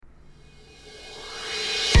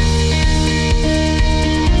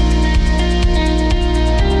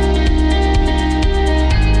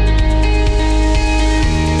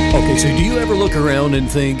around and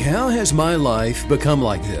think, how has my life become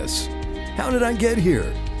like this? How did I get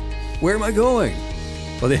here? Where am I going?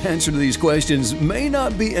 Well, the answer to these questions may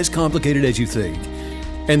not be as complicated as you think.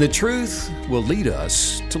 And the truth will lead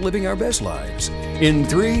us to living our best lives. In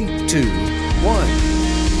 3, 2, 1.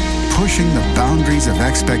 Pushing the boundaries of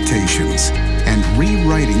expectations and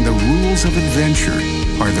rewriting the rules of adventure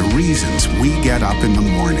are the reasons we get up in the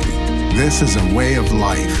morning. This is a way of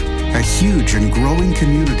life, a huge and growing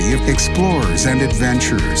community of explorers and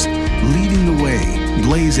adventurers, leading the way,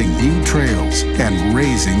 blazing new trails, and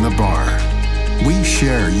raising the bar. We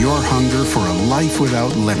share your hunger for a life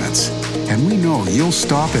without limits, and we know you'll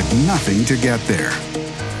stop at nothing to get there.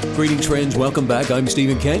 Greetings, friends. Welcome back. I'm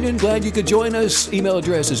Stephen Canyon. Glad you could join us. Email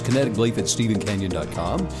address is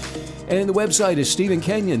kineticbelief@stephencanyon.com, and the website is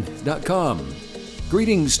stephencanyon.com.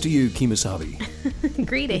 Greetings to you, Kimasabi.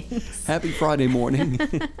 Greetings. Happy Friday morning.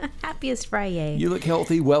 Happiest Friday. You look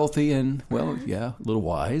healthy, wealthy, and, well, yeah, a little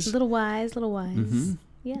wise. A little wise. Mm-hmm.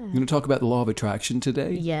 Yeah. You're going to talk about the law of attraction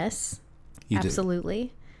today? Yes. You absolutely. Do.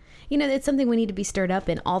 You know, it's something we need to be stirred up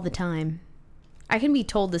in all the time. I can be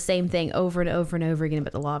told the same thing over and over and over again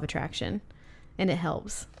about the law of attraction, and it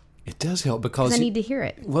helps. It does help because I need to hear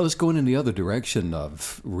it. Well, it's going in the other direction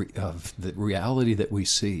of the reality that we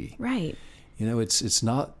see. Right. You know, it's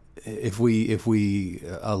not if we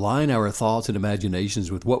align our thoughts and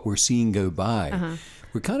imaginations with what we're seeing go by,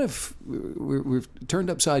 we're turned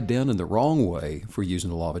upside down in the wrong way for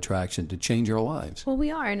using the law of attraction to change our lives. Well,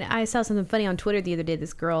 we are, and I saw something funny on Twitter the other day.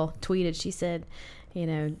 This girl tweeted. She said, you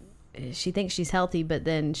know, she thinks she's healthy, but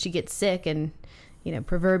then she gets sick, and you know,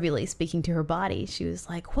 proverbially speaking to her body, she was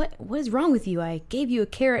like, "What is wrong with you? I gave you a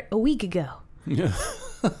carrot a week ago." Yeah.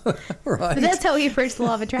 Right. But that's how we approach the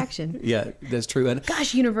law of attraction. Yeah, that's true. And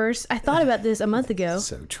gosh, universe, I thought about this a month ago.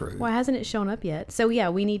 So true. Why hasn't it shown up yet? So yeah,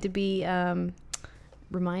 we need to be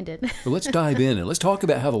reminded. Well, let's dive in and let's talk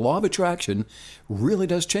about how the law of attraction really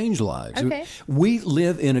does change lives. Okay. We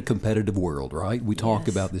live in a competitive world, right? We talk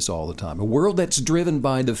about this all the time. A world that's driven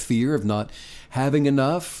by the fear of not having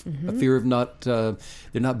enough, a fear of there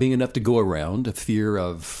not being enough to go around, a fear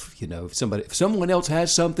of, you know, if someone else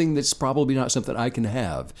has something, that's probably not something I can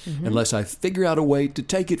have unless I figure out a way to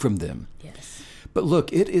take it from them. Yes. But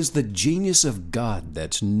look, it is the genius of God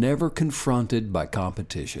that's never confronted by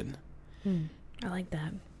competition. I like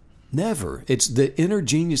that. Never. It's the inner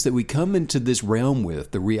genius that we come into this realm with,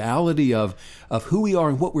 the reality of who we are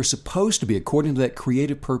and what we're supposed to be according to that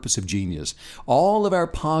creative purpose of genius. All of our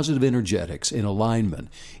positive energetics in alignment,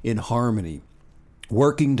 in harmony,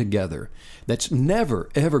 working together. That's never,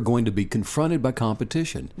 ever going to be confronted by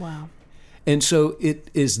competition. Wow. And so it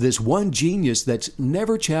is this one genius that's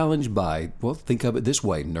never challenged by, well, think of it this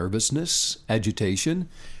way, nervousness, agitation,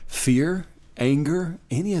 fear, anger,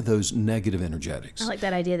 any of those negative energetics. I like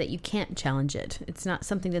that idea that you can't challenge it. It's not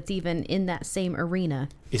something that's even in that same arena.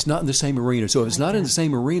 It's not in the same arena. So if it's not in the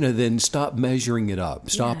same arena, then stop measuring it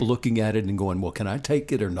up. Stop looking at it and going, well, can I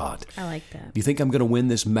take it or not? I like that. Do you think I'm going to win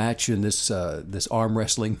this match in this arm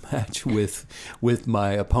wrestling match with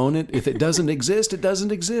my opponent? If it doesn't exist, it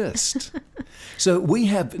doesn't exist. So we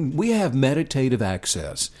have meditative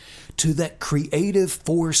access to that creative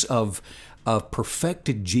force of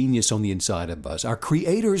perfected genius on the inside of us. Our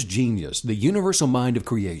Creator's genius, the universal mind of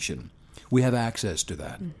creation. We have access to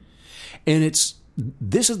that. And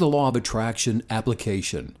this is the law of attraction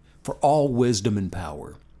application for all wisdom and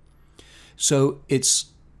power. So it's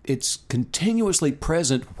continuously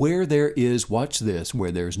present where there is, watch this,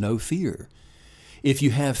 where there's no fear. If you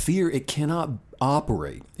have fear, it cannot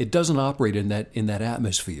operate. It doesn't operate in that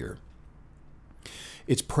atmosphere.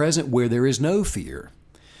 It's present where there is no fear.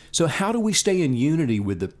 So how do we stay in unity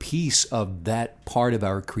with the peace of that part of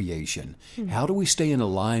our creation? How do we stay in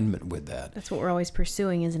alignment with that? That's what we're always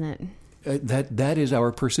pursuing, isn't it? That is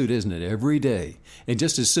our pursuit, isn't it? Every day. And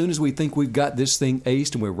just as soon as we think we've got this thing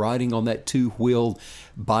aced and we're riding on that two-wheeled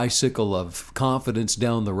bicycle of confidence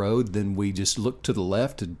down the road, then we just look to the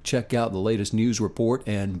left to check out the latest news report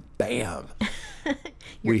and bam!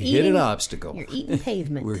 We hit an obstacle. You're eating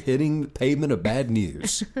pavement. We're hitting the pavement of bad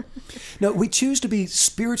news. No, we choose to be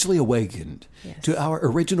spiritually awakened to our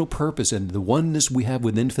original purpose and the oneness we have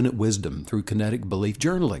with infinite wisdom through kinetic belief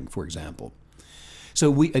journaling, for example.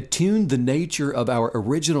 So we attune the nature of our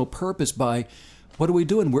original purpose by, what are we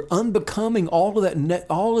doing? We're unbecoming all of that,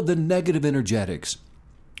 all of the negative energetics,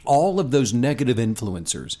 all of those negative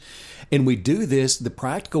influencers. And we do this, the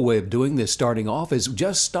practical way of doing this starting off is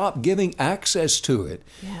just stop giving access to it.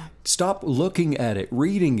 Yeah. Stop looking at it,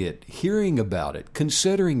 reading it, hearing about it,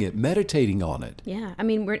 considering it, meditating on it. Yeah. I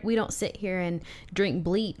mean, we don't sit here and drink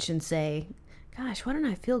bleach and say, gosh, why don't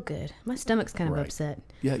I feel good? My stomach's kind of Right. upset.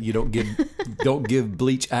 Yeah, you don't give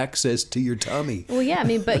bleach access to your tummy. Well, yeah, I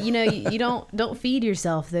mean, but you don't feed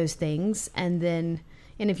yourself those things, and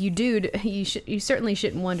if you do, you certainly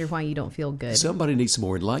shouldn't wonder why you don't feel good. Somebody needs some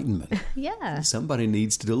more enlightenment. Yeah, Somebody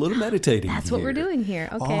needs to do a little meditating. that's what we're doing here.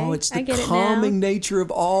 Okay, Oh, it's I the get it calming now. nature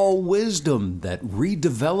of all wisdom that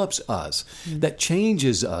redevelops us, that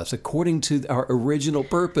changes us according to our original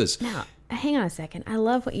purpose. Now, hang on a second. I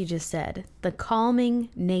love what you just said. The calming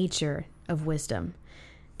nature of wisdom.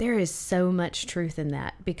 There is so much truth in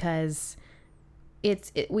that, because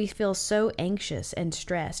we feel so anxious and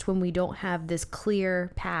stressed when we don't have this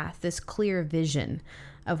clear path, this clear vision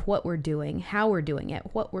of what we're doing, how we're doing it,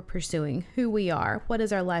 what we're pursuing, who we are, what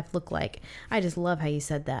does our life look like. I just love how you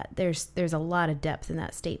said that. There's a lot of depth in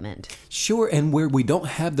that statement. Sure, and where we don't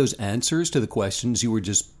have those answers to the questions you were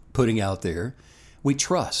just putting out there, we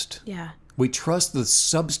trust. Yeah. We trust the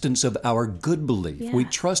substance of our good belief. Yeah. We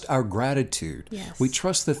trust our gratitude. Yes. We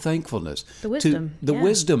trust the thankfulness. The wisdom, The yeah.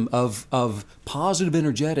 wisdom of positive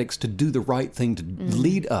energetics to do the right thing, to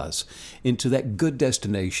lead us into that good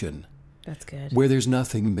destination That's good. where there's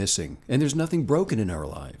nothing missing and there's nothing broken in our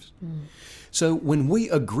lives. So when we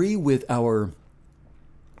agree with our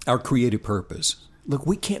creative purpose, look,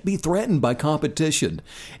 we can't be threatened by competition.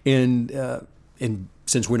 And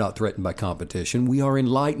since we're not threatened by competition, we are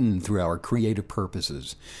enlightened through our creative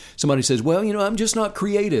purposes. Somebody says, well, I'm just not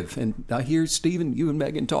creative. And I hear Stephen, you and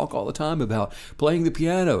Megan talk all the time about playing the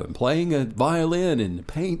piano and playing a violin and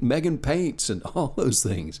paint. Megan paints and all those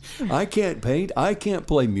things. I can't paint. I can't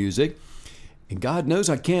play music. And God knows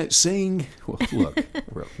I can't sing. Well, look,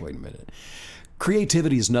 wait a minute.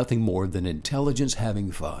 Creativity is nothing more than intelligence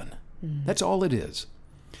having fun. That's all it is.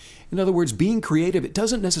 In other words, being creative, it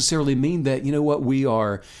doesn't necessarily mean that, we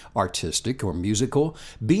are artistic or musical.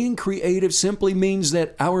 Being creative simply means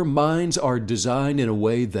that our minds are designed in a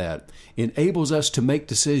way that enables us to make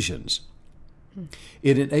decisions.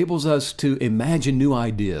 It enables us to imagine new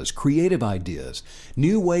ideas, creative ideas,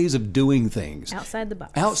 new ways of doing things. Outside the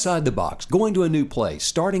box. Outside the box, going to a new place,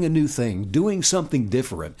 starting a new thing, doing something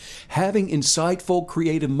different, having insightful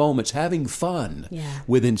creative moments, having fun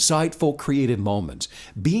with insightful creative moments.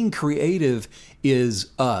 Being creative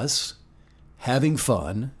is us having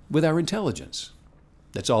fun with our intelligence.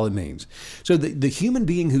 That's all it means. So the human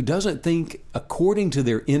being who doesn't think according to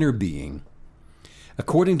their inner being,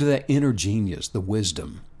 according to that inner genius, the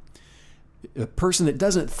wisdom, a person that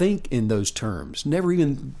doesn't think in those terms, never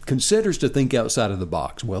even considers to think outside of the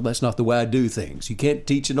box. Well, that's not the way I do things. You can't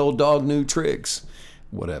teach an old dog new tricks,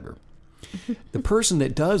 whatever. The person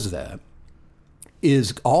that does that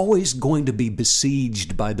is always going to be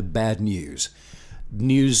besieged by the bad news.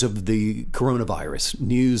 News of the coronavirus,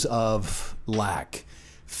 news of lack,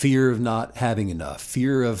 fear of not having enough,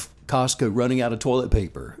 fear of Costco running out of toilet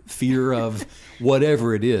paper, fear of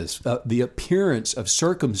whatever it is. The appearance of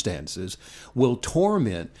circumstances will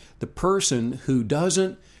torment the person who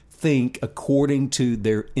doesn't think according to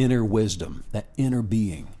their inner wisdom, that inner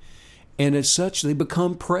being. And as such, they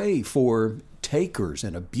become prey for takers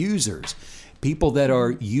and abusers, people that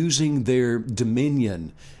are using their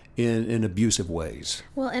dominion in abusive ways.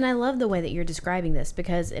 Well, and I love the way that you're describing this,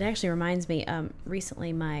 because it actually reminds me,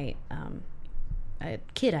 recently my a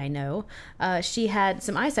kid I know, she had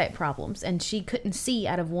some eyesight problems, and she couldn't see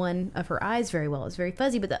out of one of her eyes very well. It was very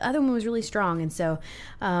fuzzy, but the other one was really strong. And so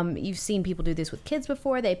you've seen people do this with kids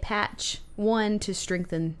before. They patch one to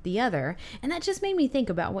strengthen the other. And that just made me think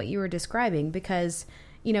about what you were describing, because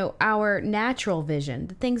our natural vision,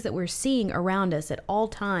 the things that we're seeing around us at all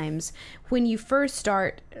times, when you first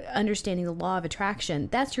start understanding the law of attraction,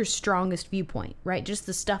 that's your strongest viewpoint, right? Just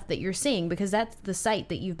the stuff that you're seeing, because that's the sight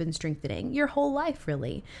that you've been strengthening your whole life,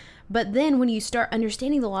 really. But then when you start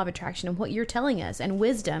understanding the law of attraction and what you're telling us and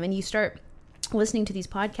wisdom, and you start listening to these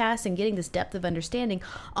podcasts and getting this depth of understanding,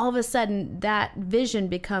 all of a sudden that vision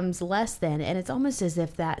becomes less than, and it's almost as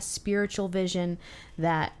if that spiritual vision,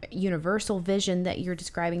 that universal vision that you're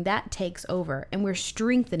describing, that takes over, and we're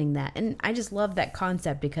strengthening that. And I just love that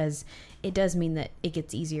concept, because it does mean that it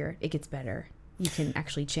gets easier, it gets better. You can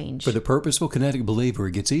actually change. For the purposeful kinetic believer,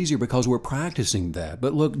 it gets easier because we're practicing that.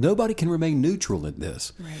 But look, nobody can remain neutral in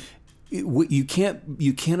this. Right. You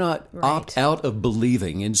cannot opt out of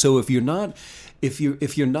believing. And so if we're not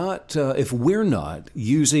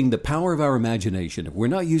using the power of our imagination, if we're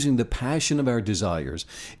not using the passion of our desires,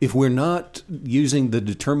 if we're not using the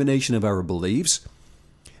determination of our beliefs,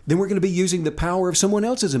 then we're going to be using the power of someone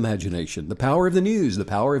else's imagination, the power of the news, the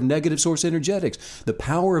power of negative source energetics, the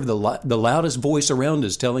power of the loudest voice around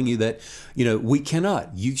us telling you that, we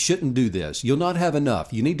cannot, you shouldn't do this, you'll not have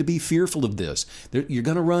enough, you need to be fearful of this, you're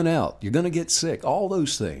going to run out, you're going to get sick, all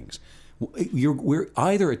those things. We're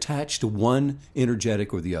either attached to one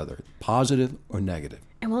energetic or the other, positive or negative.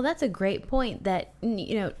 And well, that's a great point that,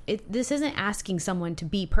 this isn't asking someone to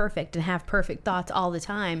be perfect and have perfect thoughts all the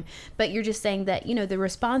time, but you're just saying that, the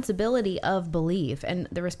responsibility of belief and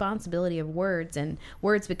the responsibility of words and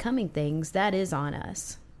words becoming things, that is on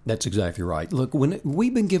us. That's exactly right. Look, when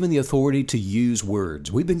we've been given the authority to use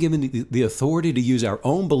words, we've been given the authority to use our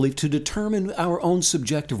own belief to determine our own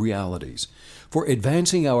subjective realities for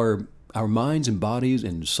advancing our minds and bodies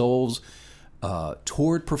and souls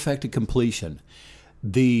toward perfected completion.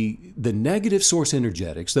 The negative source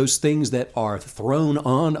energetics, those things that are thrown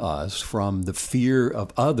on us from the fear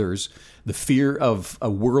of others, the fear of a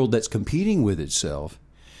world that's competing with itself,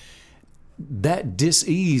 that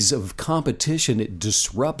dis-ease of competition, it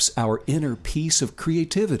disrupts our inner peace of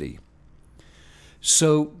creativity.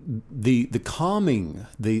 So the calming,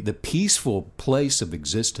 the peaceful place of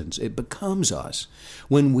existence, it becomes us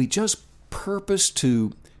when we just purpose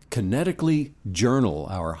to kinetically journal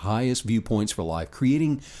our highest viewpoints for life,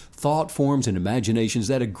 creating thought forms and imaginations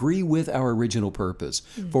that agree with our original purpose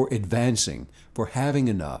for advancing, for having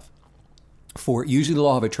enough, for using the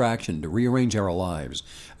law of attraction to rearrange our lives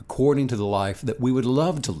according to the life that we would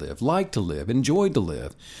love to live, like to live, enjoy to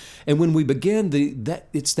live. And when we begin,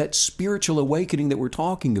 it's that spiritual awakening that we're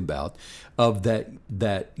talking about, of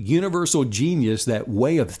that universal genius, that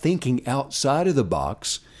way of thinking outside of the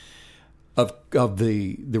box, of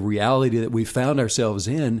the reality that we found ourselves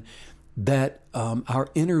in, that our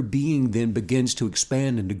inner being then begins to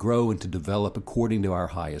expand and to grow and to develop according to our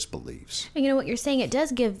highest beliefs. And what you're saying, it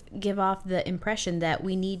does give off the impression that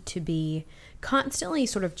we need to be constantly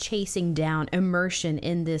sort of chasing down immersion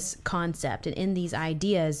in this concept and in these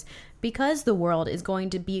ideas, because the world is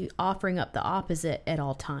going to be offering up the opposite at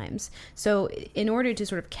all times. So in order to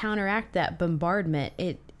sort of counteract that bombardment,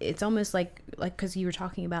 it's almost like because you were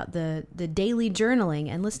talking about the daily journaling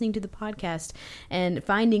and listening to the podcast and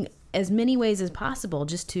finding as many ways as possible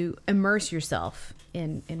just to immerse yourself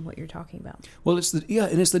in what you're talking about. Well, it's the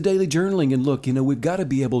daily journaling. And look, we've got to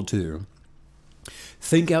be able to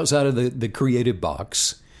think outside of the creative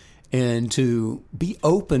box and to be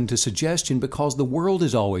open to suggestion, because the world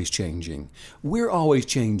is always changing. We're always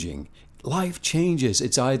changing. Life changes.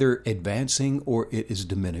 It's either advancing or it is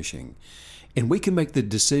diminishing. And we can make the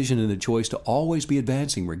decision and the choice to always be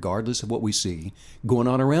advancing regardless of what we see going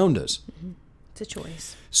on around us. Mm-hmm. It's a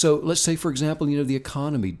choice. So let's say, for example, the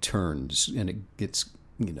economy turns and it gets,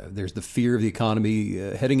 there's the fear of the economy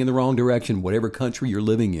heading in the wrong direction, whatever country you're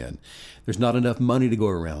living in. There's not enough money to go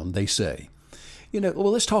around, they say.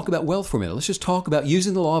 Well, let's talk about wealth for a minute. Let's just talk about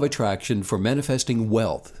using the law of attraction for manifesting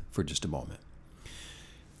wealth for just a moment.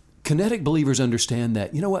 Kinetic believers understand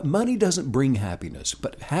that, money doesn't bring happiness,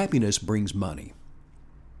 but happiness brings money.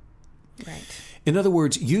 Right. In other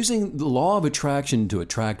words, using the law of attraction to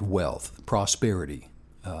attract wealth, prosperity,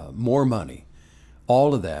 more money,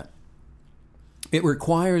 all of that, it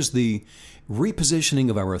requires the repositioning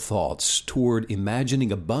of our thoughts toward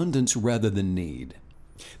imagining abundance rather than need.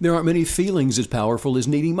 There aren't many feelings as powerful as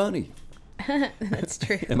needing money. That's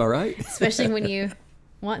true. Am I right? Especially when you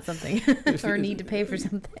want something or need to pay for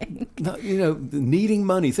something. Needing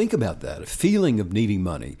money. Think about that, a feeling of needing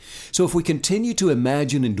money. So if we continue to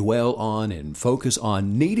imagine and dwell on and focus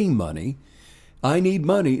on needing money, I need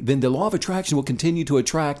money, then the law of attraction will continue to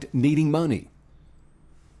attract needing money,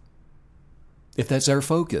 if that's our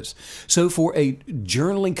focus. So for a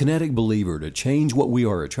journaling kinetic believer to change what we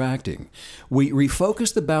are attracting, we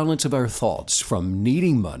refocus the balance of our thoughts from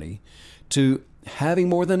needing money to having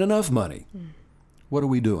more than enough money. What are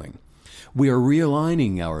we doing? We are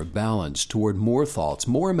realigning our balance toward more thoughts,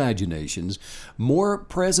 more imaginations, more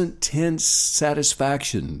present tense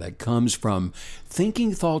satisfaction that comes from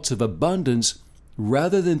thinking thoughts of abundance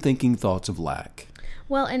rather than thinking thoughts of lack.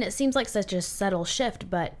 Well, and it seems like such a subtle shift,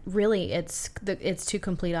 but really it's two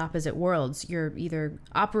complete opposite worlds. You're either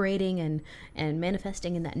operating and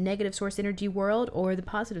manifesting in that negative source energy world or the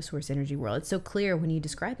positive source energy world. It's so clear when you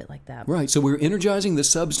describe it like that. Right. So we're energizing the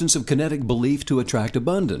substance of kinetic belief to attract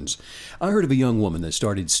abundance. I heard of a young woman that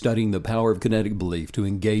started studying the power of kinetic belief to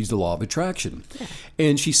engage the law of attraction. Yeah.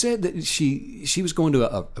 And she said that she was going to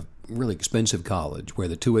a really expensive college where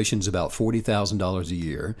the tuition's about $40,000 a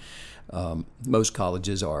year. Most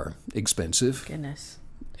colleges are expensive. Goodness.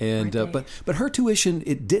 And Aren't they? but her tuition,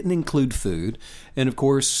 it didn't include food, and of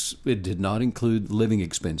course it did not include living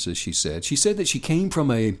expenses. She said that she came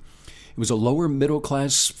from it was a lower middle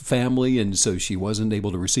class family, and so she wasn't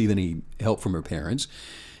able to receive any help from her parents,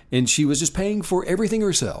 and she was just paying for everything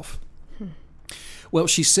herself. Well,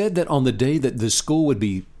 she said that on the day that the school would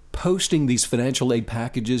be posting these financial aid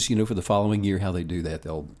packages, for the following year, how they do that,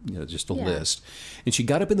 they'll, just a list. And she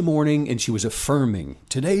got up in the morning and she was affirming,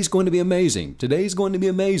 today's going to be amazing. Today's going to be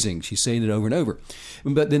amazing. She's saying it over and over.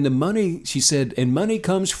 But then the money, she said, and money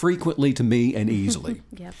comes frequently to me and easily.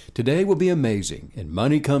 Yep. Today will be amazing. And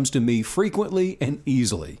money comes to me frequently and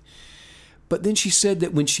easily. But then she said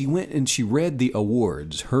that when she went and she read the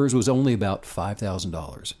awards, hers was only about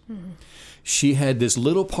 $5,000. She had this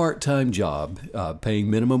little part-time job paying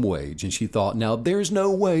minimum wage, and she thought, now there's no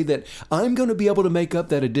way that I'm going to be able to make up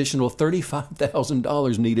that additional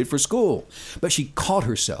 $35,000 needed for school. But she caught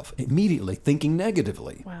herself immediately thinking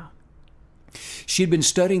negatively. Wow. She'd been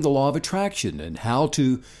studying the law of attraction and how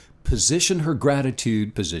to position her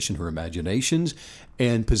gratitude, position her imaginations,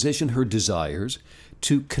 and position her desires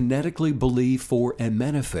to kinetically believe for and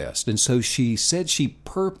manifest. And so she said she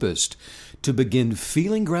purposed to begin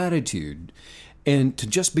feeling gratitude and to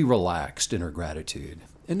just be relaxed in her gratitude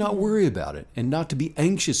and not worry about it and not to be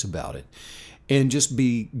anxious about it and just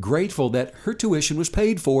be grateful that her tuition was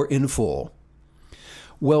paid for in full.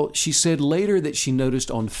 Well, she said later that she noticed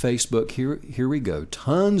on Facebook, here we go,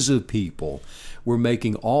 tons of people were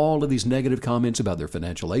making all of these negative comments about their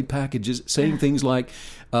financial aid packages, saying things like,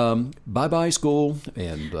 bye-bye school,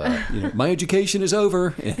 and my education is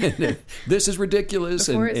over, and this is ridiculous,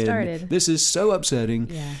 Before it started. and this is so upsetting.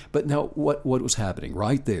 Yeah. But now what was happening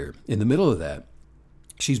right there in the middle of that?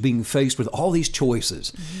 She's being faced with all these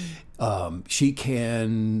choices. She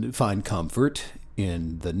can find comfort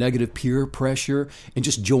in the negative peer pressure and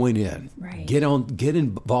just join in. Right. Get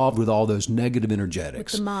involved with all those negative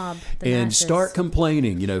energetics. With the mob, the and masses. start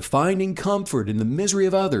complaining, finding comfort in the misery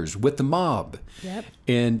of others with the mob. Yep.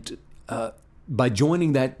 And by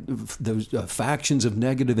joining those factions of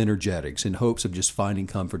negative energetics in hopes of just finding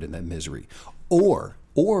comfort in that misery. Or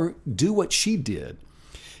do what she did.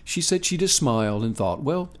 She said she just smiled and thought,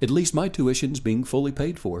 well, at least my tuition's being fully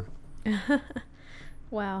paid for.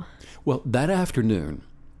 Wow. Well, that afternoon,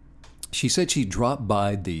 she said she dropped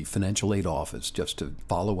by the financial aid office just to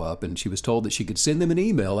follow up, and she was told that she could send them an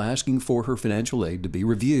email asking for her financial aid to be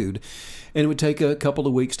reviewed, and it would take a couple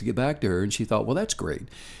of weeks to get back to her, and she thought, well, that's great.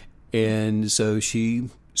 And so she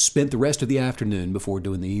spent the rest of the afternoon before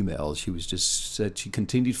doing the email. She was just said she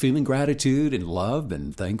continued feeling gratitude and love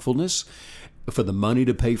and thankfulness for the money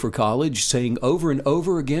to pay for college, saying over and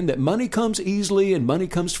over again that money comes easily and money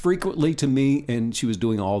comes frequently to me, and she was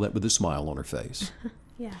doing all that with a smile on her face.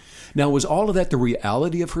 Yeah. Now, was all of that the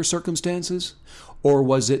reality of her circumstances, or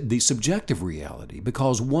was it the subjective reality?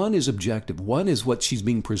 Because one is objective, one is what she's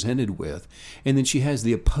being presented with, and then she has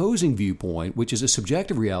the opposing viewpoint, which is a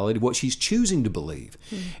subjective reality of what she's choosing to believe.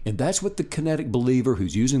 And that's what the kinetic believer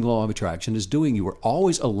who's using the law of attraction is doing. You are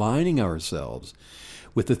always aligning ourselves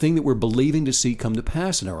with the thing that we're believing to see come to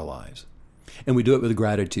pass in our lives. And we do it with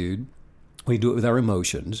gratitude. We do it with our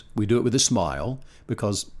emotions. We do it with a smile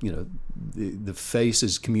because, the face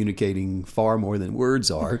is communicating far more than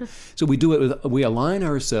words are. So we do it we align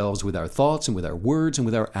ourselves with our thoughts and with our words and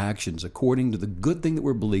with our actions according to the good thing that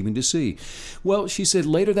we're believing to see. Well, she said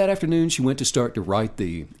later that afternoon she went to start to write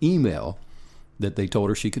the email that they told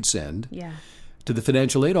her she could send. Yeah. To the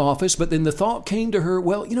financial aid office, but then the thought came to her,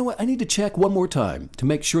 well, you know what, I need to check one more time to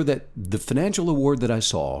make sure that the financial award that I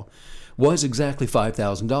saw was exactly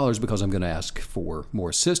 $5,000 because I'm going to ask for more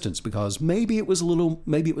assistance because maybe it was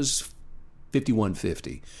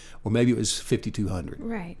 $5,150 or maybe it was $5,200.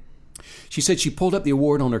 Right. She said she pulled up the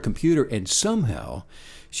award on her computer and somehow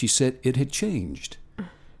she said it had changed.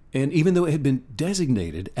 And even though it had been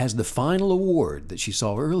designated as the final award that she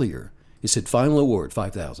saw earlier, it said final award,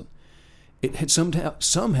 $5,000. It had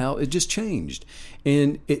somehow it just changed.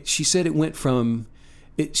 And she said it went from,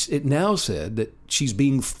 it now said that she's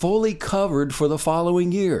being fully covered for the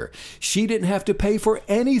following year. She didn't have to pay for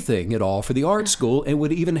anything at all for the art school and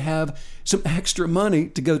would even have some extra money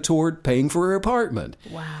to go toward paying for her apartment.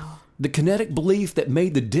 Wow. The kinetic belief that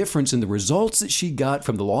made the difference in the results that she got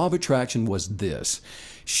from the law of attraction was this.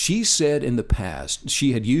 She said in the past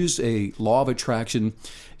she had used a law of attraction.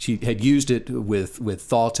 She had used it with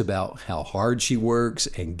thoughts about how hard she works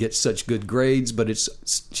and gets such good grades, but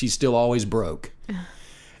she's still always broke.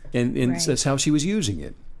 And Right. That's how she was using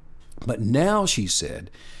it. But now she said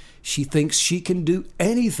she thinks she can do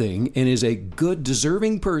anything and is a good,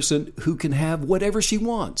 deserving person who can have whatever she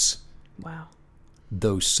wants. Wow.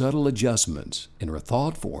 those subtle adjustments in her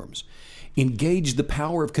thought forms engage the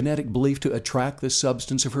power of kinetic belief to attract the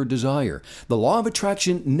substance of her desire. The law of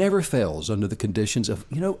attraction never fails under the conditions of,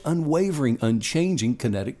 unwavering, unchanging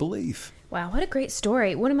kinetic belief. Wow, what a great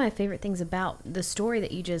story. One of my favorite things about the story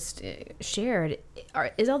that you just shared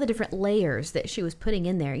is all the different layers that she was putting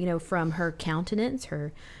in there, from her countenance,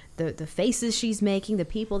 the faces she's making, the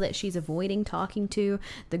people that she's avoiding talking to,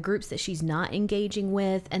 the groups that she's not engaging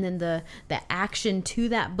with, and then the action to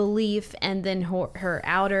that belief, and then her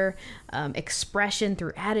outer expression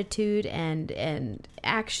through attitude and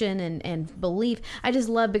action and belief. I just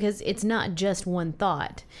love, because it's not just one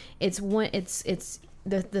thought. It's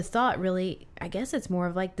the thought really, I guess it's more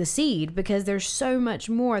of like the seed, because there's so much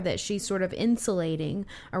more that she's sort of insulating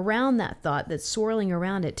around that thought, that's swirling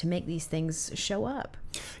around it to make these things show up.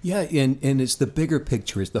 Yeah, and it's the bigger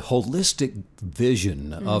picture. It's the holistic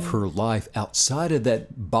vision of her life outside of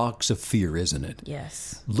that box of fear, isn't it?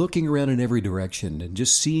 Yes. Looking around in every direction and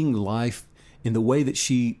just seeing life in the way that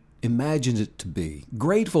she imagines it to be.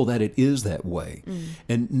 Grateful that it is that way.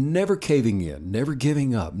 And never caving in, never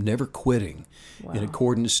giving up, never quitting. Wow. In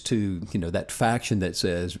accordance to, that faction that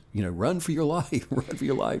says, run for your life, run for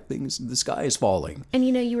your life. The sky is falling. And,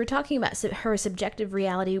 you were talking about her subjective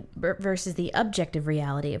reality versus the objective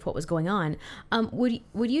reality of what was going on.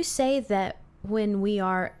 Would you say that when we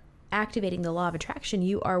are activating the law of attraction,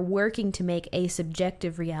 you are working to make a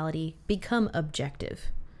subjective reality become objective?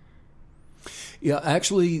 Yeah,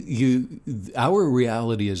 actually, our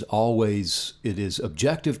reality is always, it is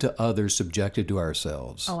objective to others, subjective to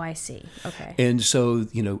ourselves. Oh, I see. Okay. And so,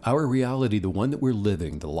 our reality, the one that we're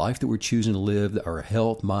living, the life that we're choosing to live, our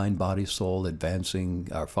health, mind, body, soul, advancing,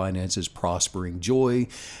 our finances, prospering, joy,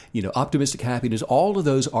 optimistic happiness, all of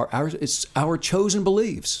those are it's our chosen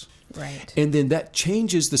beliefs. Right. And then that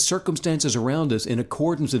changes the circumstances around us in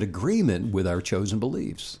accordance and agreement with our chosen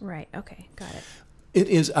beliefs. Right. Okay. Got it. It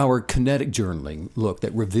is our kinetic journaling,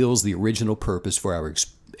 that reveals the original purpose for our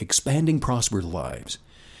expanding, prosperous lives.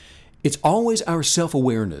 It's always our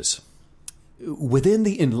self-awareness within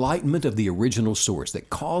the enlightenment of the original source that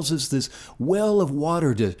causes this well of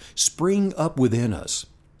water to spring up within us.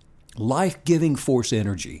 Life-giving force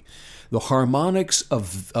energy, the harmonics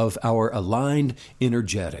of our aligned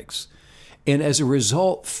energetics. And as a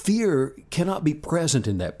result, fear cannot be present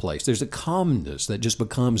in that place. There's a calmness that just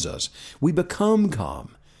becomes us. We become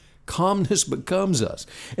calm. Calmness becomes us.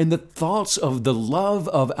 And the thoughts of the love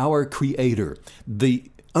of our Creator, the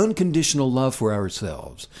unconditional love for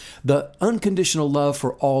ourselves, the unconditional love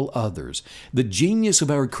for all others, the genius of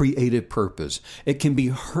our creative purpose, it can be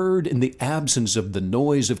heard in the absence of the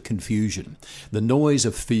noise of confusion, the noise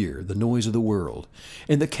of fear, the noise of the world.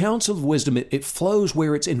 And the counsel of wisdom, it flows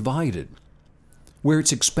where it's invited, where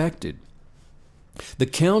it's expected. The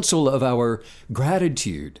counsel of our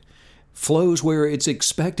gratitude flows where it's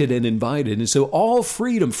expected and invited. And so all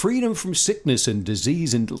freedom from sickness and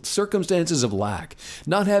disease and circumstances of lack,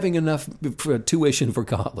 not having enough tuition for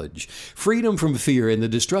college, freedom from fear and the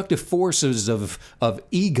destructive forces of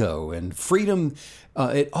ego and freedom,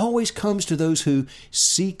 it always comes to those who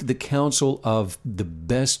seek the counsel of the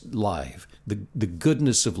best life, the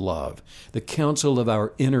goodness of love, the counsel of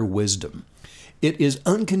our inner wisdom. It is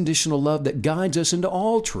unconditional love that guides us into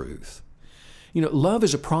all truth. Love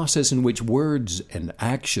is a process in which words and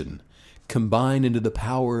action combine into the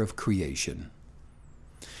power of creation.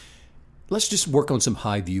 Let's just work on some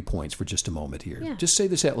high viewpoints for just a moment here. Yeah. Just say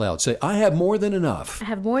this out loud. Say, I have more than enough. I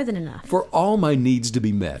have more than enough. For all my needs to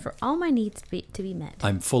be met. For all my needs to be met.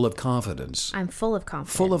 I'm full of confidence. I'm full of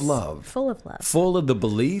confidence. Full of love. Full of love. Full of the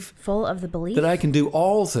belief. Full of the belief. That I can do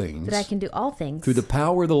all things. That I can do all things. Through the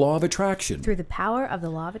power of the law of attraction. Through the power of the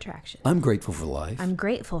law of attraction. I'm grateful for life. I'm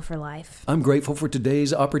grateful for life. I'm grateful for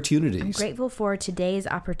today's opportunities. I'm grateful for today's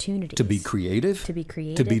opportunities. To be creative. To be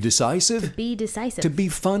creative. To be decisive. To be decisive. To be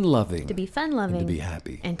fun-loving. To be fun-loving. And to be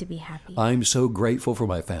happy. And to be happy. I'm so grateful for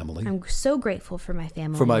my family. I'm so grateful for my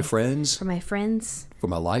family. For my friends. For my friends. For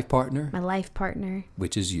my life partner. My life partner.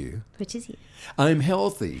 Which is you. Which is you. I'm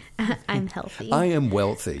healthy. I'm healthy. I am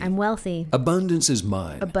wealthy. I'm wealthy. Abundance is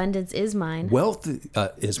mine. Abundance is mine. Wealth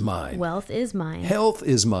is mine. Wealth is mine. Health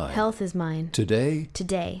is mine. Health is mine. Today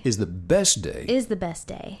is the best day. Is the best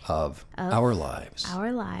day of our lives.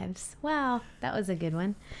 Our lives. Wow, that was a good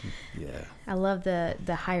one. Yeah. I love the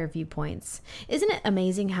higher viewpoints. Isn't it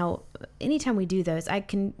amazing how anytime we do those, I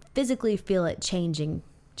can physically feel it changing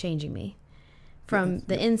me. from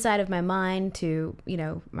the inside of my mind to,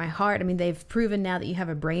 my heart. I mean, they've proven now that you have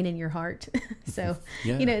a brain in your heart. So,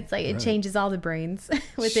 it's like it changes all the brains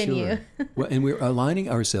within you. Well, and we're aligning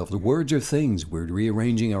ourselves. The words are things. We're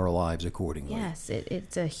rearranging our lives accordingly. Yes,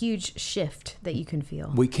 it's a huge shift that you can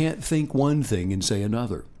feel. We can't think one thing and say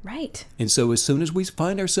another. Right. And so as soon as we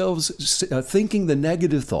find ourselves thinking the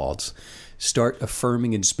negative thoughts, start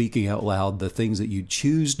affirming and speaking out loud the things that you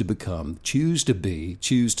choose to become, choose to be,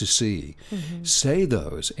 choose to see. Mm-hmm. Say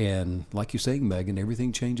those. And like you're saying, Megan,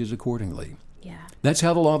 everything changes accordingly. Yeah. That's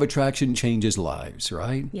how the law of attraction changes lives,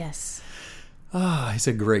 right? Yes. It's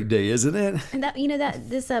a great day, isn't it? And that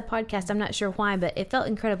this podcast, I'm not sure why, but it felt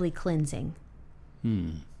incredibly cleansing.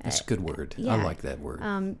 That's a good word. Yeah. I like that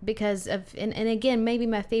word. Because of, and again, maybe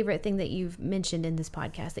my favorite thing that you've mentioned in this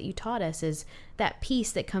podcast that you taught us is that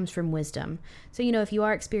peace that comes from wisdom. So, if you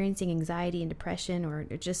are experiencing anxiety and depression or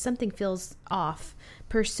just something feels off,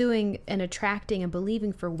 pursuing and attracting and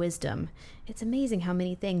believing for wisdom, it's amazing how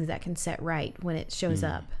many things that can set right when it shows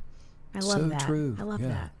up. I love that. So true. I love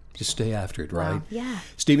that. Just stay after it, right? Wow. Yeah.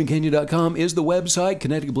 StephenKenyon.com is the website.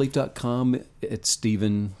 KineticBelief.com. It's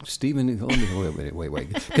Stephen.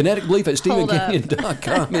 Wait. Kinetic Belief at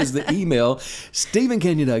StephenKenyon.com is the email.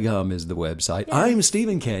 StephenKenyon.com is the website. Yeah. I'm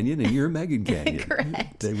Stephen Kenyon and you're Megan Kenyon.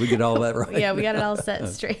 Correct. Did we get all that right? Yeah, we got it all set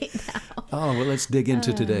straight now. Oh, well, let's dig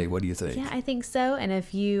into today. What do you think? Yeah, I think so. And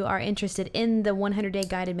if you are interested in the 100-Day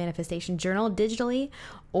Guided Manifestation Journal digitally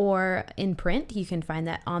or in print, you can find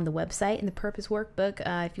that on the website in the Purpose Workbook.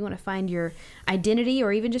 If you want to find your identity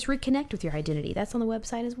or even just reconnect with your identity, that's on the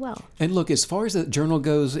website as well. And look, as far as the journal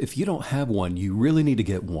goes, if you don't have one, you really need to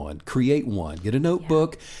get one. Create one. Get a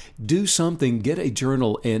notebook. Do something. Get a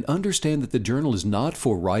journal and understand that the journal is not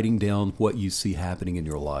for writing down what you see happening in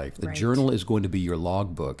your life. The journal is going to be your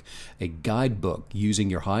logbook, a guidebook using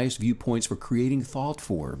your highest viewpoints for creating thought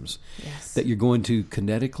forms that you're going to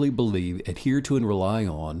kinetically believe, adhere to, and rely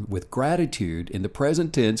on with gratitude in the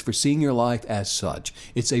present tense for seeing your life as such.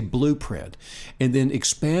 It's a blueprint. And then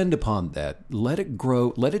expand upon that. Let it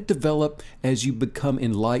grow. Let it develop as you become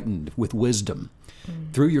enlightened with wisdom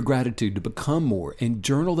through your gratitude to become more, and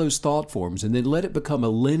journal those thought forms, and then let it become a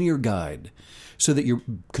linear guide so that you're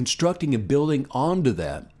constructing and building onto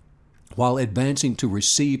that while advancing to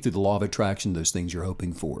receive through the law of attraction those things you're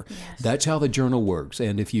hoping for. Yes. That's how the journal works.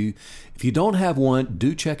 And if you don't have one,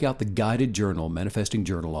 do check out the guided journal, Manifesting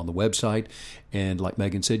Journal, on the website. And like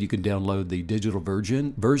Megan said, you can download the digital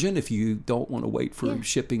version if you don't want to wait for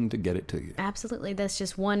shipping to get it to you. Absolutely. That's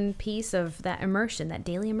just one piece of that immersion, that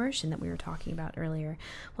daily immersion that we were talking about earlier.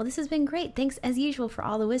 Well, this has been great. Thanks, as usual, for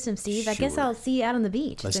all the wisdom, Steve. I guess I'll see you out on the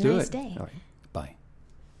beach. Let's it's a do nice it. day. All right.